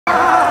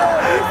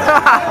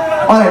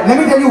Alright, let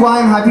me tell you why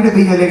I'm happy to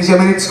be here, ladies and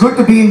gentlemen. It's good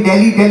to be in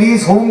Delhi. Delhi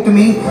is home to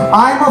me.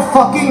 I'm a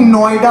fucking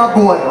Noida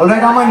boy.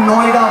 Alright, I'm a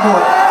Noida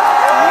boy.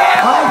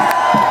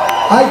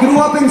 I grew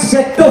up in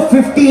Sector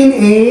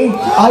 15A.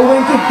 I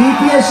went to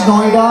DPS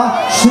Noida,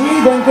 Sri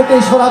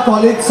Venkateshwara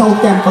College,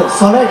 South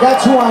Campus. Alright,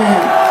 that's who I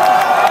am.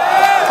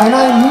 And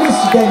I miss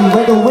Delhi,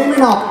 where the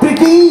women are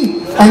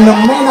pretty and the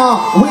men are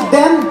with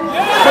them.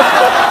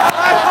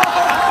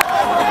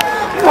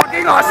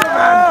 Fucking awesome,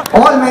 man.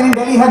 All men in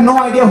Delhi have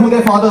no idea who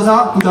their fathers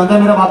are. Tu janta hai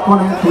mera baap kaun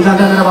hai? Tu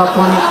janta hai mera baap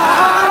kaun hai?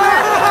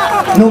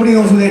 Nobody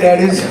knows who their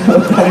dad is.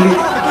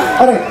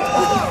 Alright.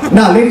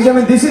 Now, ladies and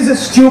gentlemen, this is a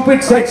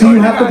stupid set, so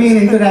you have to be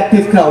an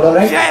interactive crowd,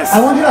 alright? Yes. I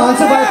want you to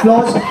answer by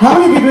applause. How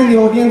many people in the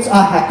audience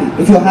are happy?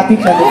 If you're happy,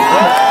 clap it.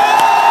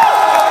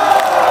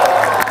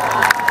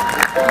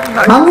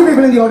 How many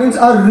people in the audience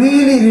are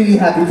really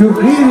happy? If you're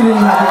really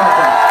happy,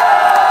 clap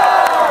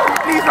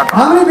it.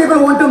 How many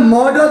people want to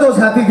murder those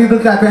happy people?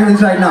 Clap your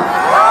hands right now.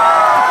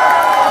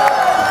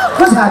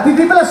 Because happy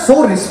people are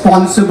so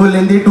responsible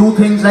and they do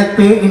things like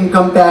pay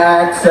income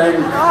tax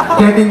and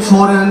get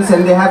insurance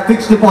and they have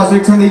fixed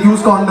deposits and they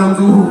use condoms.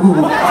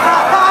 Ooh.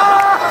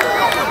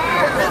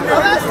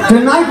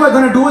 Tonight we're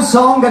going to do a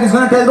song that is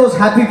going to tell those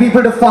happy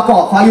people to fuck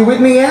off. Are you with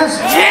me, yes?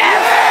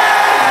 Yes!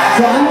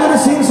 So I'm going to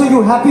sing, so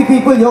you happy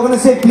people, you're going to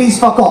say please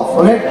fuck off,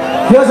 alright?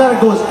 Here's how it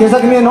goes. Kaisa,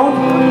 give me a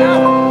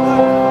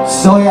note.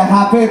 So you're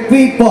happy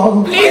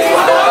people. Please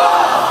fuck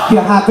off!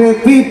 You're happy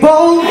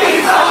people.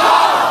 Please fuck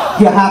off!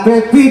 You're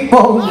happy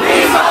people.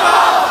 Please fuck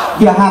off!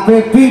 You're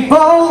happy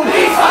people.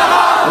 Please fuck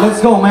off!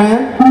 Let's go,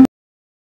 man.